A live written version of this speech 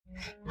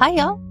Hi,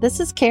 y'all.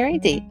 This is Carrie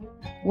D.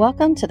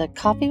 Welcome to the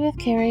Coffee with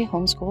Carrie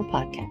Homeschool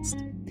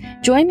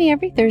Podcast. Join me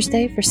every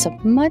Thursday for some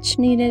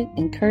much-needed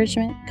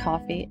encouragement,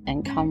 coffee,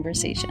 and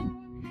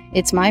conversation.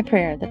 It's my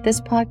prayer that this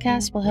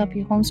podcast will help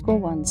you homeschool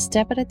one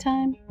step at a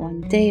time,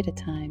 one day at a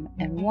time,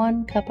 and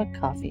one cup of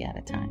coffee at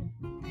a time.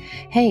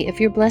 Hey,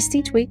 if you're blessed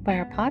each week by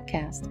our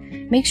podcast,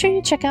 make sure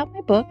you check out my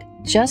book,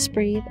 Just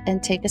Breathe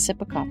and Take a Sip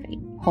of Coffee,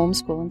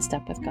 Homeschool in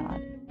Step with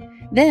God.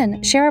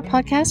 Then share our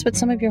podcast with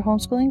some of your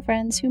homeschooling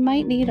friends who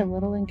might need a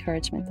little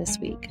encouragement this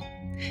week.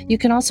 You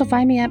can also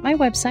find me at my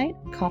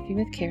website,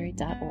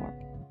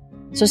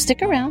 coffeewithcarrie.org. So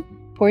stick around,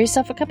 pour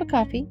yourself a cup of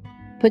coffee,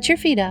 put your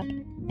feet up,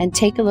 and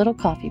take a little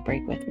coffee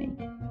break with me.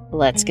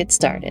 Let's get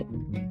started.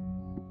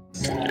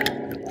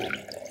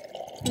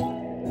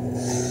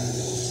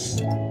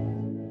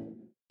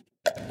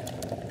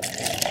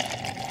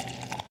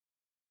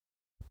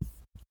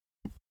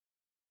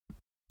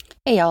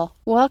 Hey y'all,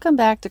 welcome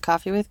back to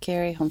Coffee with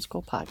Carrie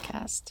Homeschool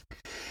Podcast.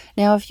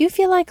 Now, if you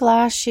feel like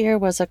last year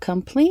was a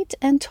complete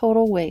and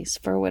total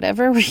waste for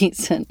whatever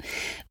reason,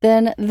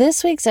 then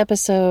this week's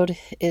episode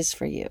is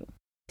for you.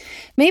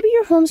 Maybe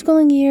your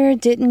homeschooling year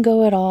didn't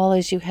go at all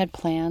as you had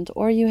planned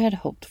or you had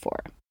hoped for.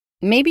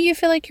 Maybe you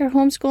feel like your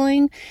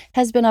homeschooling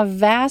has been a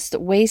vast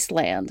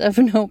wasteland of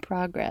no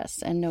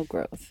progress and no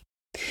growth.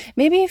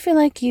 Maybe you feel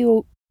like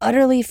you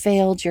utterly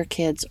failed your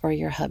kids or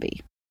your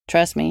hubby.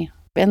 Trust me,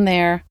 been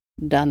there.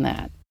 Done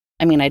that.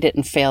 I mean, I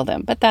didn't fail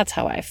them, but that's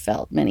how I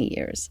felt many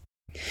years.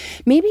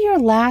 Maybe your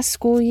last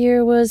school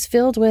year was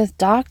filled with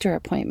doctor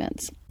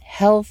appointments,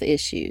 health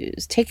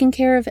issues, taking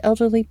care of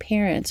elderly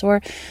parents,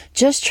 or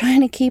just trying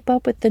to keep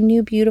up with the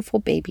new beautiful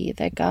baby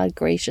that God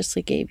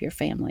graciously gave your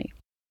family.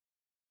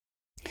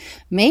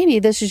 Maybe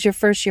this is your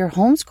first year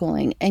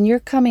homeschooling and you're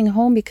coming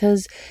home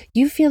because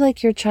you feel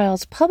like your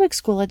child's public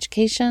school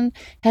education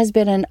has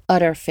been an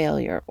utter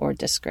failure or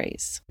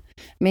disgrace.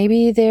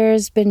 Maybe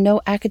there's been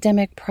no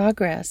academic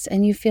progress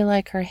and you feel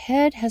like her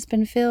head has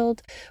been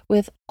filled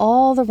with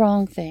all the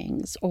wrong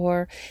things,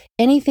 or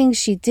anything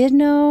she did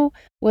know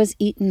was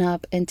eaten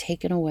up and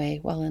taken away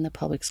while in the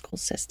public school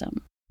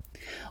system.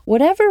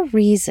 Whatever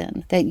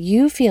reason that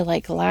you feel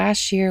like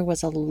last year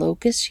was a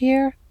locust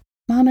year,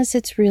 mamas,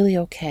 it's really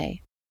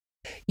okay.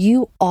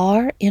 You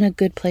are in a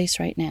good place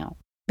right now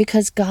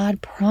because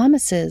God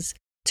promises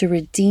to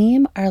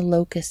redeem our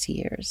locust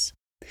years.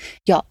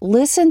 Y'all,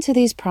 listen to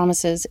these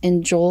promises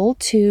in Joel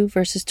 2,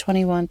 verses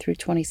 21 through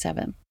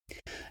 27.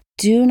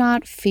 Do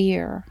not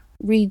fear,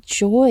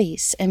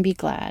 rejoice and be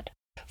glad,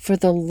 for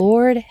the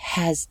Lord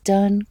has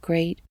done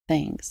great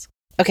things.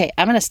 Okay,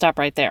 I'm going to stop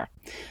right there.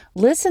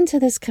 Listen to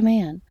this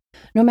command.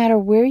 No matter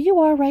where you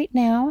are right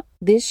now,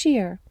 this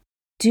year,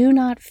 do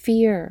not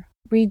fear,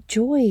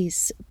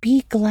 rejoice,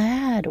 be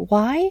glad.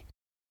 Why?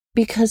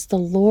 Because the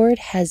Lord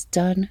has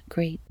done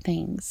great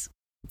things.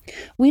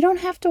 We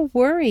don't have to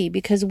worry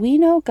because we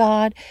know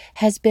God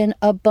has been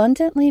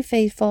abundantly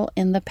faithful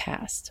in the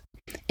past.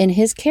 And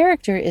his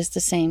character is the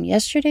same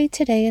yesterday,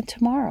 today, and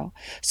tomorrow.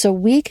 So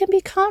we can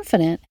be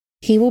confident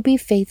he will be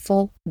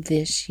faithful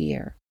this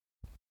year.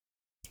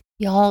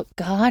 Y'all,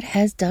 God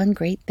has done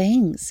great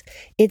things.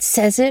 It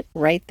says it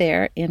right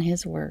there in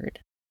his word.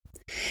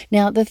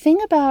 Now, the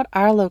thing about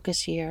our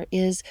locust year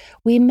is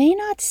we may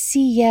not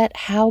see yet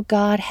how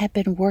God had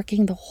been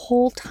working the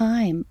whole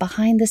time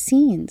behind the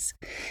scenes,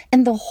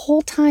 and the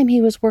whole time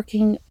he was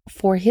working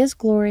for his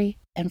glory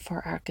and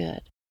for our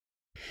good.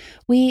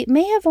 We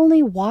may have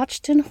only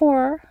watched in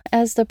horror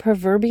as the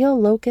proverbial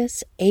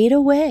locust ate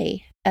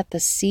away at the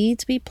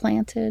seeds we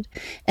planted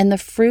and the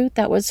fruit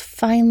that was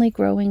finally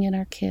growing in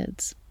our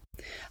kids.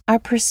 Our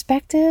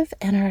perspective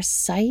and our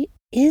sight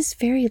is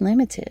very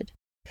limited.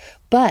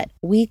 But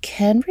we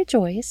can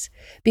rejoice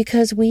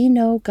because we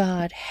know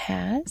God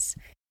has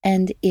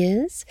and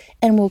is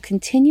and will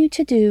continue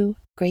to do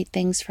great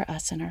things for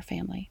us and our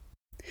family.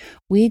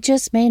 We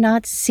just may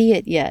not see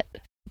it yet,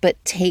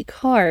 but take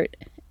heart,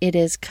 it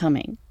is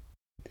coming.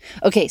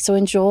 Okay, so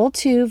in Joel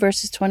 2,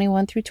 verses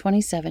 21 through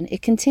 27,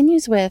 it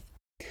continues with,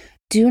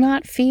 do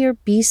not fear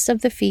beasts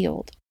of the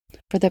field,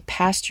 for the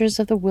pastures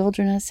of the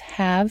wilderness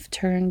have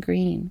turned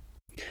green.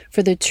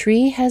 For the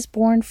tree has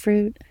borne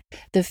fruit,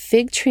 the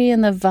fig tree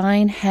and the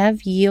vine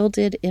have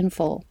yielded in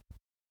full.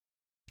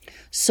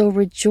 So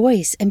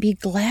rejoice and be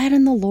glad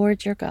in the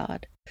Lord your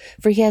God,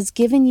 for he has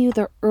given you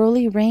the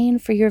early rain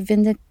for your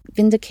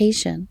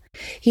vindication.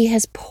 He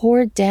has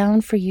poured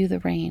down for you the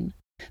rain.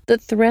 The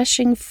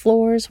threshing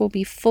floors will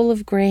be full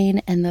of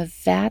grain, and the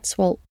vats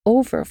will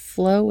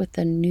overflow with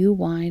the new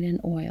wine and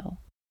oil.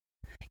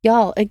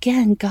 Y'all,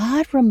 again,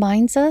 God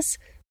reminds us,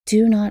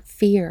 do not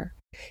fear.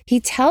 He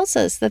tells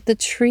us that the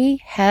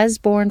tree has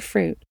borne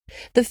fruit,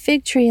 the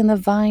fig tree and the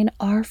vine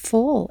are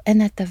full,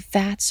 and that the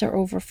vats are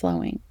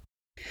overflowing.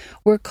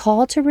 We're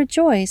called to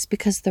rejoice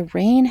because the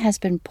rain has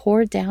been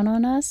poured down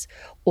on us,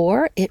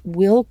 or it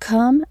will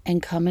come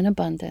and come in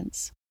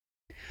abundance.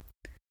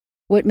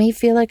 What may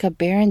feel like a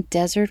barren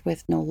desert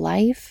with no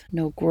life,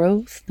 no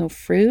growth, no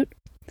fruit,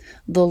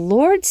 the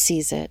Lord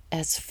sees it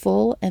as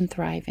full and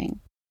thriving.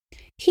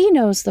 He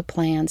knows the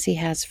plans He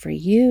has for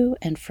you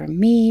and for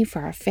me,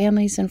 for our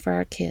families and for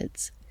our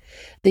kids.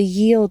 The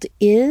yield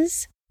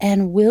is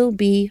and will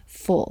be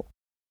full.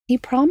 He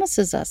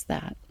promises us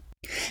that.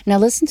 Now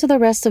listen to the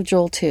rest of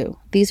Joel 2.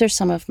 These are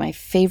some of my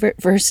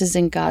favorite verses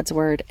in God's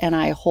Word, and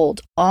I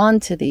hold on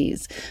to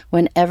these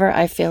whenever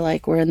I feel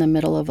like we're in the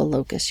middle of a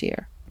locust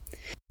year.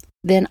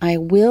 Then I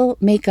will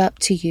make up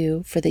to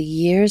you for the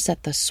years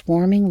that the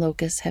swarming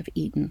locusts have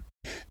eaten,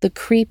 the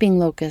creeping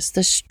locust,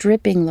 the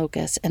stripping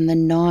locust, and the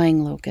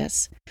gnawing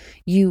locust.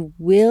 You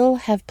will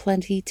have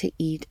plenty to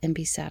eat and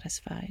be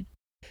satisfied.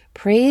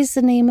 Praise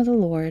the name of the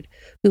Lord,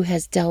 who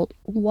has dealt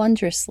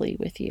wondrously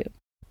with you.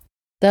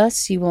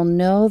 Thus you will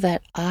know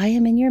that I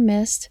am in your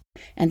midst,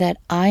 and that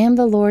I am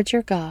the Lord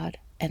your God,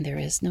 and there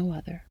is no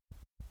other.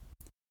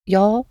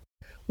 Y'all,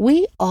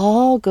 we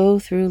all go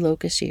through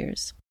locust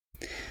years.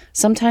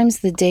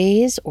 Sometimes the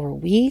days or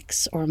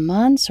weeks or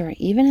months or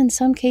even in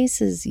some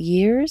cases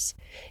years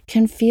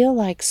can feel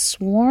like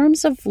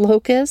swarms of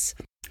locusts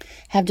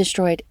have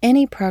destroyed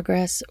any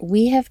progress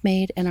we have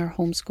made in our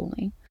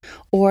homeschooling,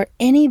 or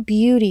any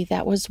beauty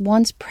that was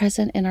once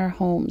present in our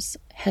homes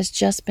has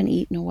just been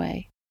eaten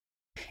away.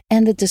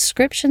 And the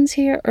descriptions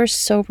here are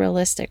so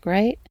realistic,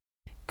 right?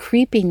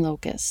 Creeping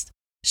locusts,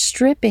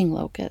 stripping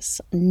locusts,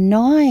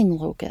 gnawing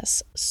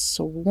locusts,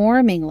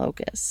 swarming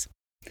locusts.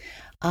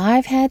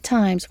 I've had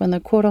times when the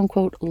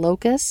quote-unquote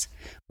locusts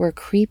were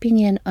creeping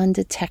in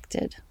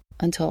undetected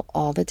until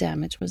all the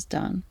damage was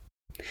done.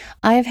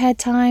 I've had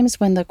times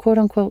when the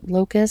quote-unquote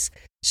locusts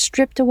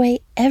stripped away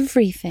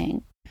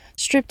everything,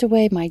 stripped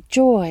away my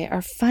joy,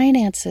 our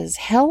finances,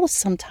 health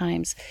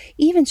sometimes,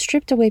 even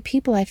stripped away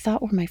people I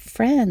thought were my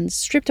friends,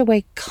 stripped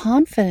away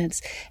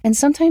confidence, and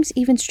sometimes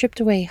even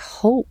stripped away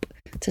hope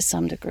to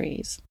some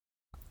degrees.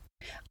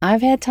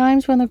 I've had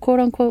times when the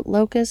quote-unquote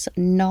locusts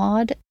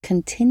gnawed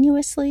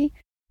continuously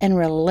and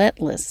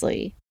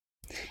relentlessly.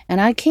 And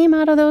I came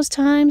out of those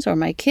times, or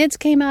my kids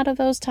came out of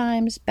those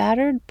times,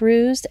 battered,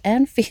 bruised,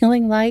 and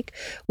feeling like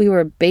we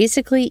were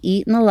basically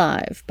eaten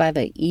alive by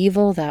the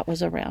evil that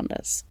was around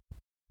us.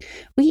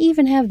 We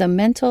even have the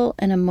mental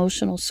and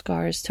emotional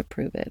scars to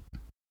prove it.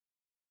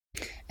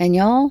 And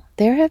y'all,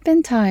 there have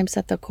been times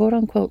that the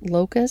quote-unquote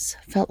locusts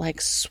felt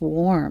like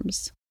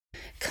swarms,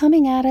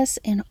 coming at us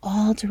in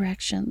all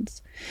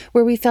directions,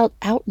 where we felt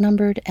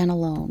outnumbered and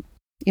alone.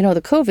 You know,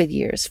 the COVID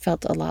years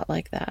felt a lot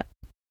like that.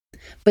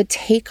 But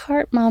take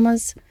heart,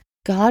 mamas.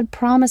 God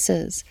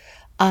promises,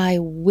 I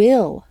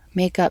will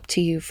make up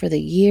to you for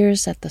the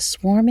years that the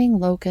swarming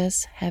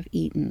locusts have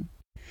eaten.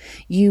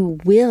 You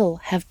will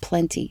have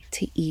plenty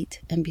to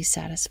eat and be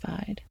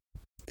satisfied.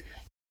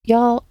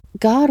 Y'all,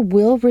 God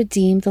will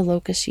redeem the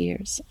locust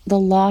years, the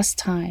lost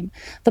time,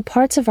 the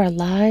parts of our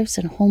lives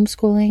and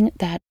homeschooling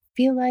that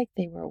feel like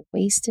they were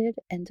wasted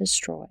and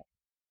destroyed.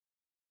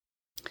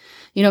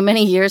 You know,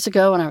 many years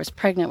ago when I was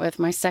pregnant with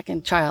my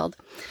second child,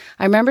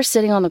 I remember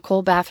sitting on the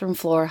cold bathroom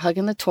floor,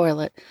 hugging the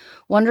toilet,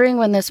 wondering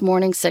when this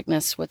morning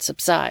sickness would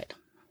subside.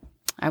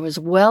 I was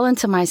well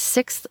into my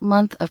 6th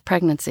month of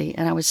pregnancy,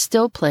 and I was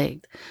still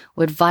plagued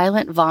with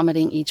violent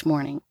vomiting each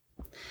morning.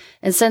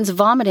 And since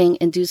vomiting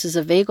induces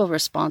a vagal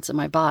response in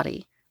my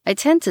body, I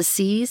tend to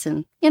seize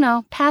and,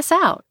 pass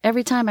out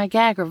every time I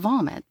gag or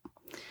vomit.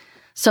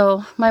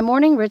 So my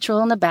morning ritual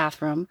in the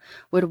bathroom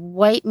would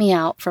wipe me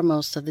out for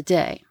most of the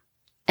day.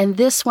 And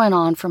this went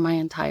on for my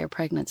entire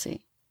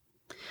pregnancy.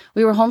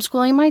 We were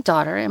homeschooling my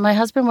daughter, and my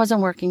husband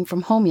wasn't working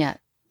from home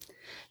yet.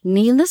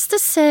 Needless to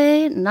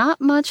say,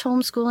 not much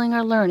homeschooling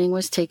or learning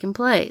was taking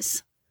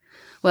place.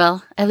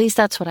 Well, at least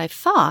that's what I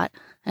thought,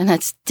 and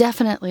that's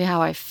definitely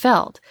how I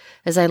felt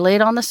as I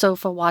laid on the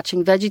sofa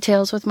watching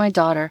VeggieTales with my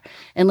daughter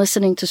and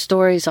listening to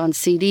stories on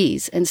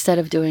CDs instead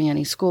of doing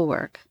any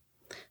schoolwork.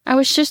 I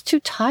was just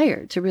too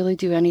tired to really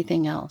do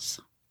anything else.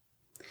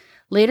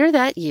 Later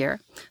that year,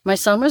 my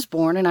son was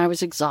born and I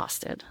was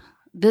exhausted.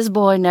 This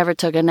boy never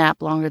took a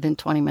nap longer than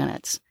 20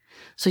 minutes.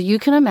 So you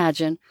can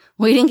imagine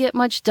we didn't get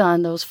much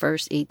done those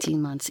first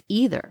 18 months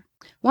either.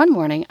 One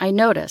morning, I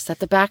noticed that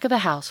the back of the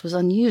house was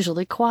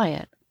unusually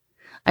quiet.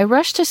 I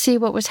rushed to see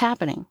what was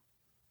happening.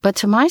 But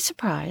to my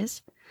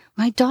surprise,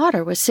 my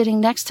daughter was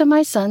sitting next to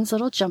my son's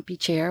little jumpy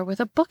chair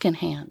with a book in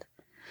hand.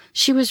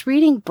 She was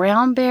reading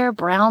Brown Bear,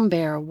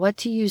 What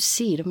Do You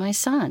See to my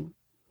son.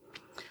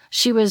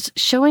 She was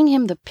showing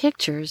him the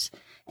pictures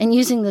and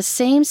using the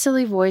same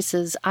silly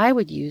voices I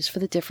would use for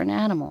the different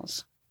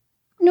animals.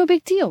 No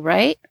big deal,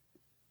 right?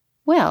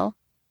 Well,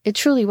 it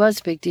truly was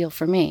a big deal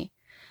for me.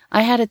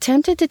 I had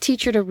attempted to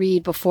teach her to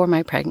read before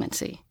my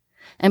pregnancy,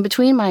 and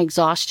between my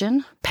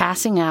exhaustion,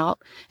 passing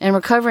out, and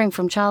recovering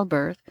from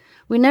childbirth,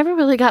 we never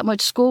really got much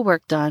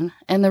schoolwork done,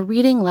 and the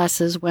reading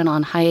lessons went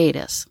on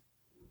hiatus.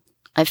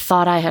 I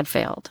thought I had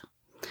failed.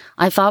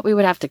 I thought we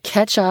would have to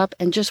catch up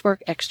and just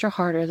work extra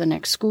harder the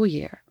next school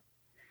year.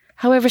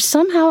 However,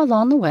 somehow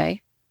along the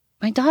way,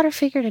 my daughter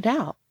figured it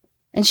out,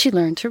 and she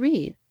learned to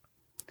read.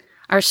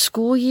 Our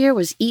school year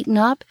was eaten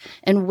up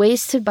and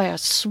wasted by a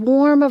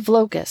swarm of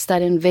locusts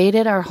that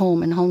invaded our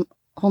home and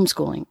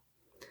homeschooling.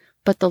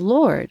 But the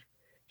Lord,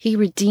 He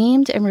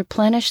redeemed and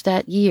replenished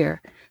that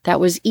year that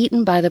was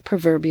eaten by the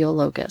proverbial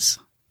locust.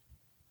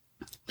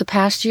 The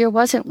past year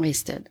wasn't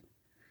wasted.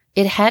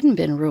 It hadn't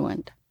been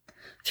ruined.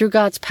 Through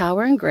God's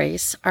power and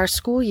grace, our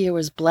school year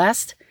was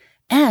blessed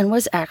and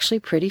was actually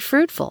pretty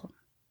fruitful.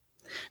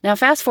 Now,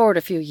 fast forward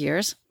a few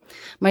years.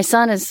 My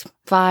son is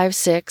 5,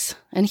 6,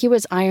 and he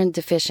was iron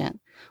deficient,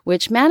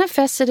 which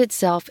manifested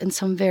itself in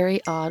some very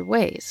odd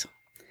ways.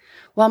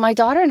 While my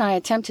daughter and I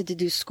attempted to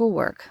do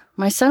schoolwork,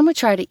 my son would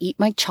try to eat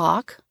my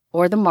chalk,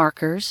 or the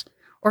markers,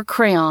 or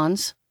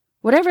crayons,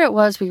 whatever it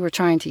was we were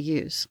trying to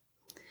use.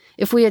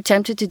 If we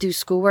attempted to do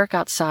schoolwork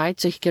outside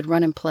so he could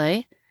run and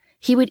play,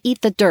 he would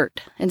eat the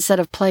dirt instead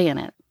of play in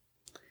it.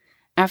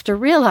 After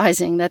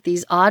realizing that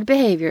these odd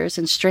behaviors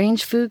and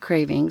strange food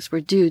cravings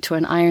were due to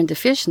an iron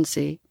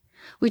deficiency,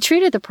 we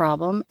treated the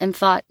problem and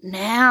thought,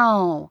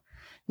 now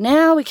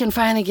we can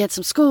finally get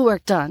some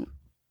schoolwork done.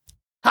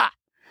 Ha!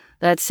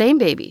 That same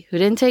baby who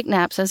didn't take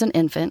naps as an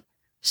infant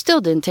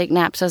still didn't take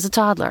naps as a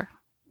toddler.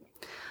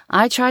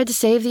 I tried to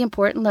save the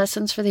important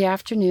lessons for the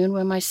afternoon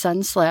when my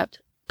son slept,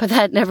 but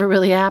that never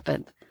really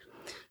happened.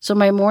 So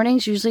my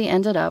mornings usually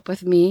ended up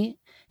with me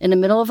in the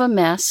middle of a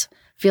mess,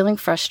 feeling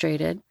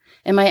frustrated,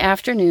 and my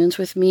afternoons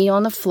with me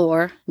on the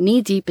floor,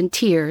 knee-deep in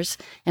tears,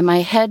 and my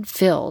head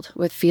filled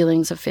with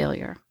feelings of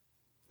failure.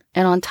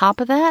 And on top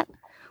of that,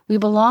 we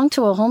belonged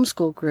to a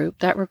homeschool group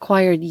that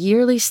required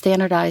yearly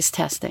standardized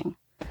testing.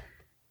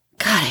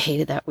 God, I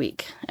hated that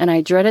week, and I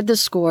dreaded the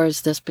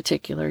scores this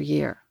particular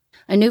year.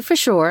 I knew for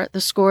sure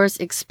the scores,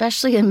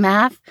 especially in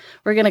math,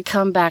 were going to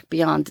come back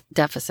beyond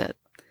deficit.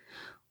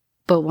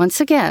 But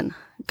once again,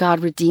 God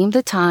redeemed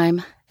the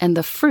time and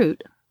the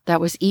fruit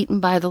that was eaten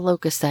by the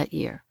locust that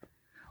year.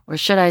 Or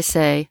should I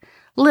say,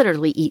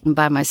 literally eaten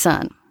by my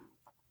son.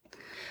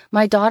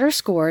 My daughter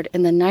scored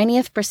in the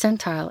 90th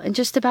percentile in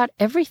just about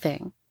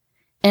everything,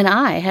 and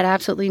I had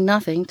absolutely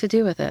nothing to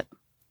do with it.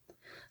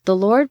 The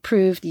Lord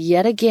proved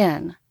yet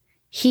again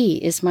He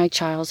is my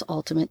child's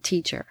ultimate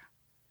teacher.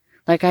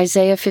 Like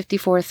Isaiah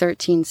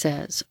 54:13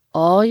 says,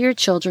 all your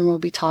children will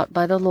be taught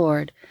by the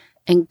Lord,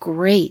 and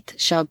great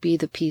shall be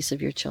the peace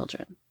of your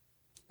children.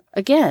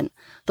 Again,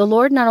 the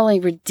Lord not only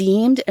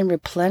redeemed and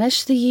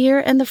replenished the year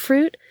and the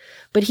fruit,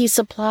 but He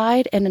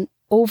supplied an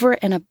over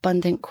and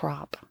abundant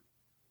crop.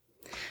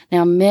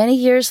 Now, many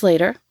years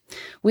later,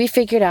 we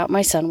figured out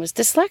my son was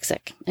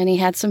dyslexic, and he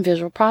had some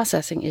visual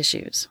processing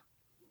issues.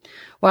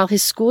 While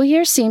his school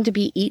year seemed to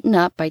be eaten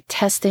up by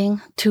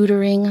testing,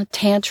 tutoring,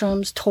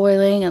 tantrums,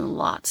 toiling, and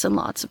lots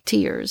of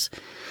tears,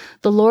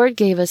 the Lord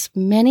gave us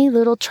many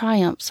little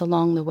triumphs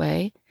along the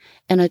way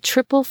and a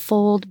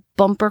triple-fold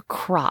bumper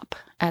crop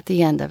at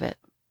the end of it.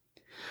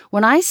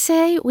 When I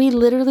say we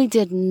literally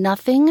did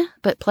nothing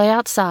but play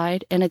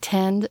outside and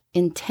attend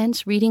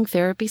intense reading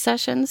therapy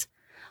sessions,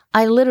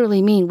 I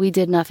literally mean we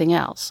did nothing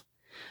else.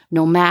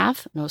 No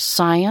math, no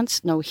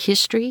science, no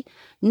history,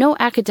 no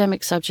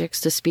academic subjects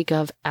to speak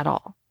of at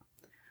all.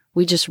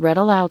 We just read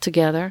aloud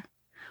together.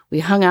 We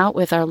hung out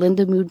with our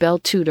Linda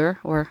Moodbell tutor,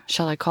 or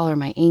shall I call her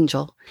my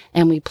angel,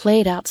 and we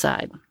played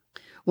outside.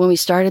 When we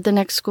started the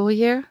next school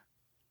year,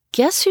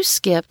 guess who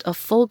skipped a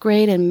full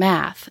grade in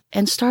math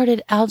and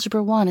started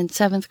Algebra 1 in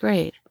 7th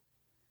grade?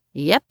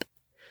 Yep,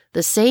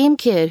 the same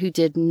kid who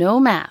did no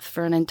math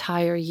for an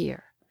entire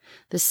year.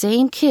 The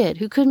same kid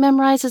who could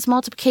memorize his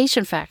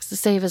multiplication facts to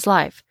save his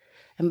life.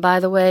 And by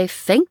the way,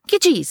 thank you,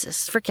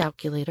 Jesus, for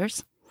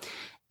calculators.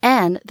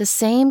 And the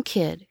same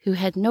kid who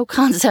had no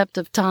concept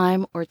of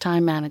time or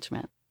time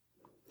management.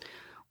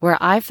 Where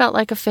I felt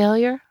like a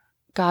failure,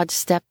 God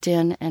stepped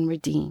in and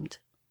redeemed.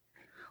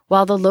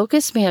 While the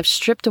locusts may have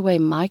stripped away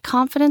my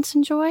confidence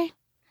and joy,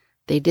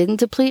 they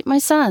didn't deplete my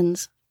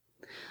son's.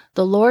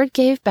 The Lord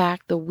gave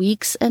back the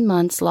weeks and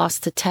months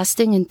lost to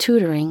testing and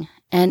tutoring,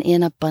 and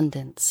in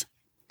abundance.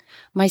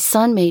 My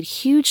son made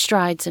huge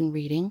strides in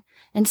reading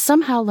and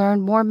somehow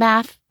learned more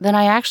math than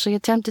I actually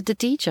attempted to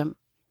teach him.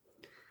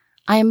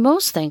 I am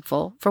most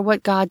thankful for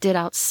what God did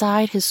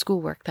outside his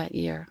schoolwork that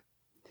year.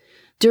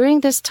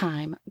 During this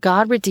time,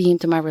 God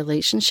redeemed my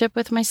relationship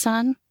with my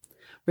son,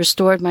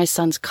 restored my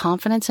son's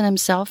confidence in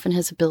himself and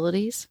his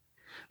abilities,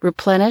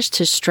 replenished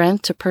his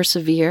strength to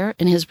persevere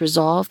and his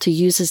resolve to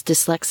use his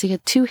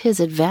dyslexia to his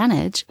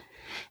advantage,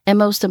 and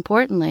most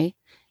importantly,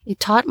 it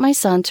taught my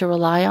son to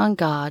rely on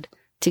God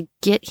to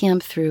get him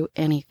through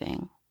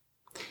anything.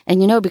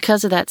 And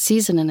because of that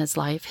season in his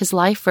life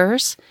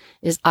verse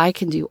is, I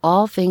can do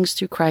all things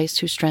through Christ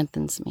who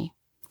strengthens me.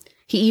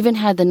 He even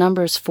had the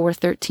numbers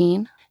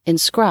 413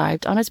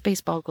 inscribed on his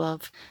baseball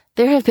glove.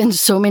 There have been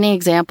so many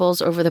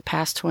examples over the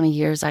past 20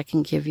 years I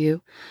can give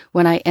you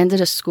when I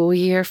ended a school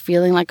year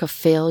feeling like a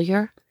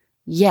failure,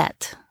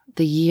 yet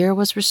the year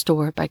was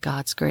restored by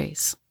God's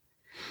grace.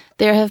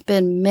 There have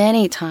been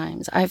many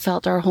times I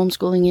felt our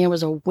homeschooling year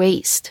was a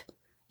waste,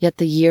 yet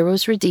the year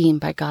was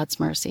redeemed by God's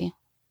mercy.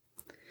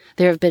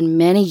 There have been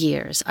many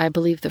years I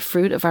believe the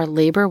fruit of our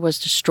labor was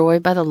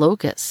destroyed by the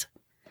locusts,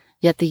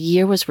 yet the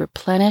year was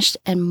replenished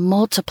and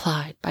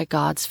multiplied by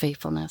God's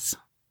faithfulness.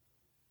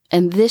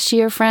 And this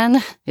year,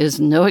 friend, is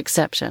no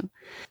exception.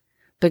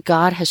 But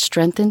God has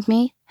strengthened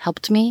me,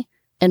 helped me,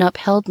 and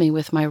upheld me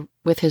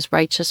with his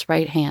righteous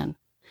right hand.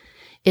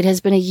 It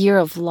has been a year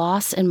of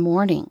loss and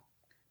mourning,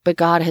 but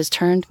God has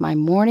turned my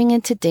mourning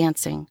into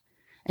dancing,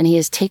 and He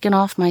has taken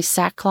off my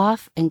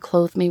sackcloth and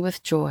clothed me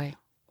with joy.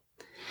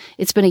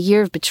 It's been a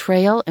year of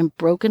betrayal and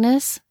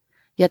brokenness,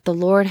 yet the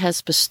Lord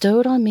has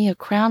bestowed on me a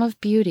crown of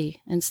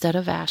beauty instead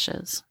of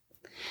ashes.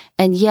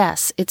 And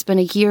yes, it's been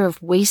a year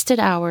of wasted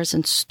hours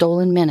and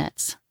stolen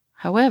minutes.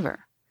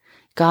 However,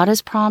 God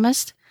has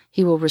promised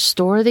He will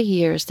restore the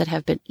years that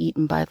have been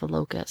eaten by the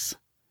locusts.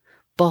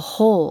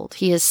 Behold,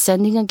 He is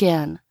sending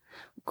again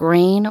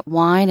grain,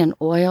 wine, and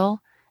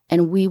oil,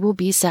 and we will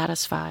be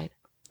satisfied.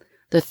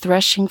 The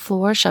threshing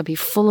floor shall be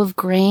full of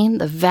grain,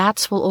 the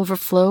vats will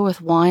overflow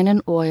with wine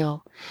and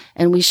oil,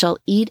 and we shall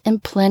eat in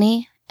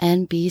plenty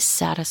and be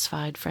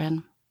satisfied,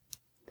 friend.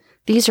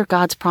 These are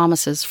God's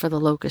promises for the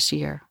locust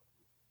year.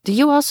 Do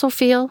you also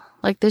feel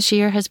like this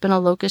year has been a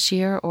locust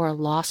year or a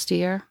lost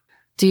year?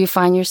 Do you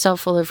find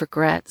yourself full of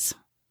regrets?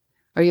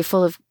 Are you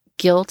full of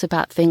guilt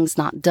about things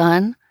not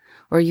done?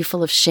 Or are you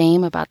full of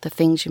shame about the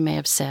things you may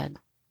have said?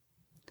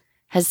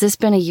 Has this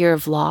been a year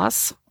of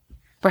loss?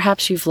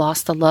 Perhaps you've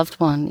lost a loved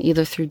one,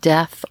 either through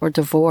death or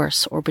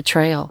divorce or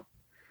betrayal.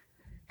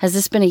 Has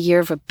this been a year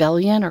of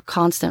rebellion or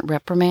constant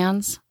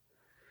reprimands?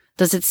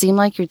 Does it seem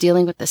like you're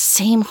dealing with the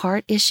same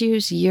heart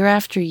issues year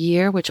after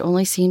year, which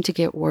only seem to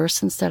get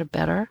worse instead of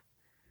better?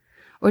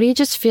 Or do you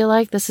just feel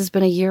like this has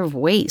been a year of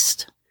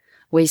waste?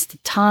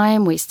 Wasted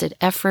time, wasted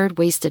effort,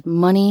 wasted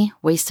money,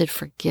 wasted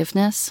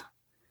forgiveness?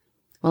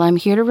 Well, I'm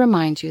here to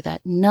remind you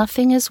that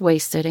nothing is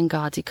wasted in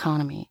God's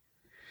economy.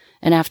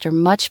 And after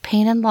much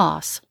pain and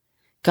loss,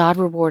 God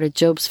rewarded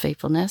Job's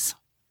faithfulness.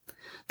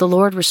 The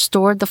Lord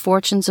restored the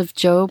fortunes of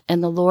Job,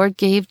 and the Lord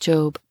gave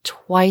Job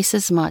twice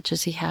as much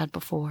as he had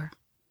before.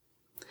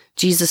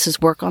 Jesus'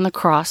 work on the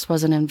cross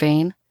wasn't in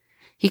vain.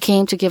 He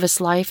came to give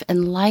us life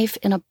and life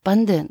in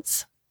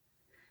abundance.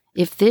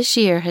 If this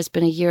year has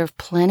been a year of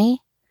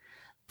plenty,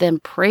 then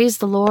praise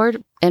the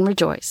Lord and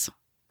rejoice.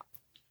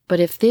 But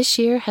if this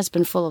year has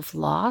been full of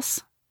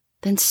loss,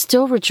 then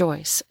still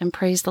rejoice and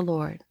praise the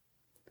Lord.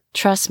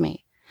 Trust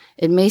me,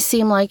 it may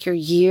seem like your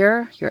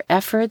year, your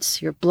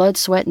efforts, your blood,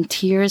 sweat, and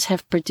tears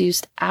have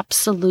produced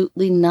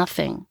absolutely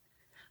nothing.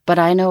 But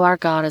I know our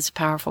God is a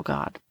powerful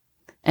God,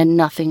 and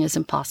nothing is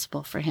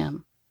impossible for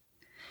Him.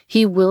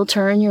 He will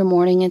turn your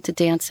mourning into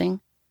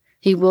dancing.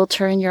 He will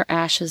turn your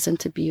ashes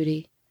into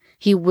beauty.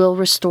 He will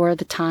restore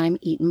the time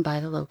eaten by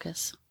the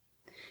locusts.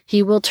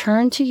 He will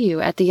turn to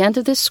you at the end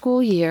of this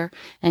school year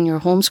and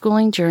your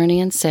homeschooling journey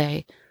and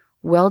say,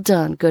 "Well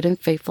done, good and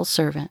faithful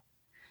servant.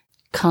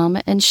 Come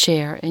and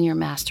share in your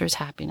master's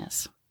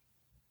happiness."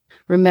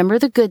 Remember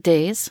the good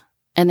days,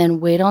 and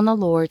then wait on the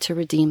Lord to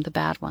redeem the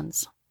bad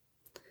ones.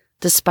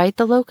 Despite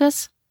the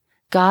locusts,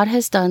 God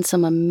has done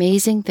some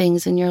amazing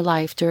things in your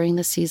life during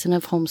the season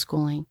of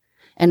homeschooling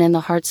and in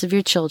the hearts of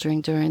your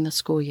children during the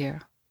school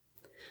year.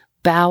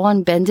 Bow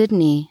on bended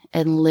knee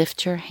and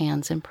lift your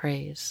hands in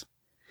praise.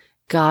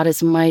 God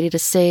is mighty to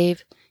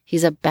save,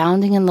 He's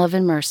abounding in love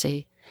and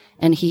mercy,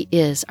 and He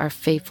is our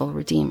faithful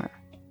Redeemer.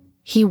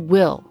 He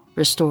will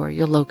restore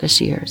your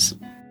locust years.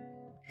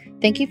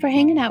 Thank you for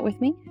hanging out with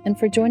me and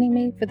for joining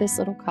me for this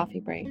little coffee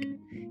break.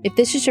 If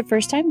this is your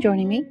first time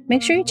joining me,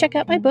 make sure you check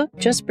out my book,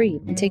 Just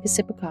Breathe and Take a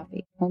Sip of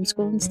Coffee,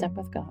 Homeschool and Step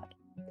with God.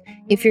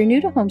 If you're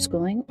new to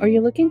homeschooling or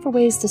you're looking for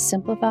ways to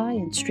simplify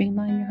and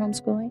streamline your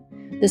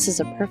homeschooling, this is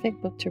a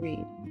perfect book to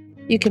read.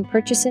 You can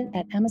purchase it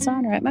at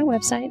Amazon or at my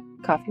website,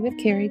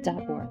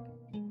 coffeewithcarrie.org.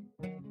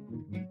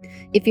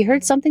 If you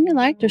heard something you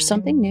liked or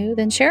something new,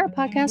 then share our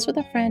podcast with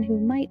a friend who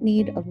might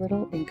need a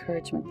little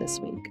encouragement this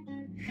week.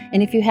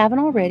 And if you haven't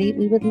already,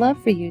 we would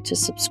love for you to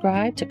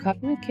subscribe to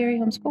Coffee with Carrie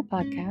Homeschool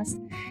Podcast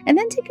and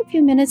then take a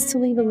few minutes to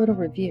leave a little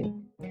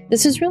review.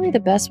 This is really the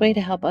best way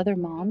to help other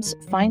moms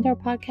find our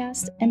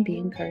podcast and be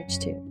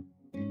encouraged too.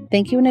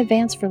 Thank you in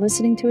advance for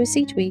listening to us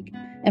each week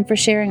and for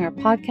sharing our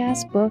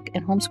podcast, book,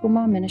 and homeschool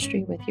mom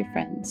ministry with your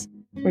friends.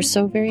 We're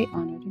so very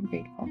honored and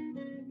grateful.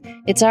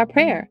 It's our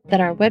prayer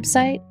that our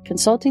website,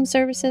 consulting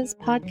services,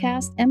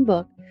 podcast, and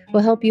book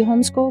will help you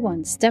homeschool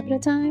one step at a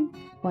time,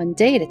 one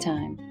day at a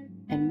time,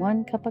 and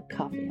one cup of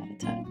coffee at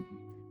a time.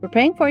 We're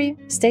praying for you.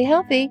 Stay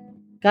healthy.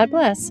 God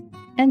bless,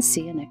 and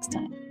see you next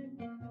time.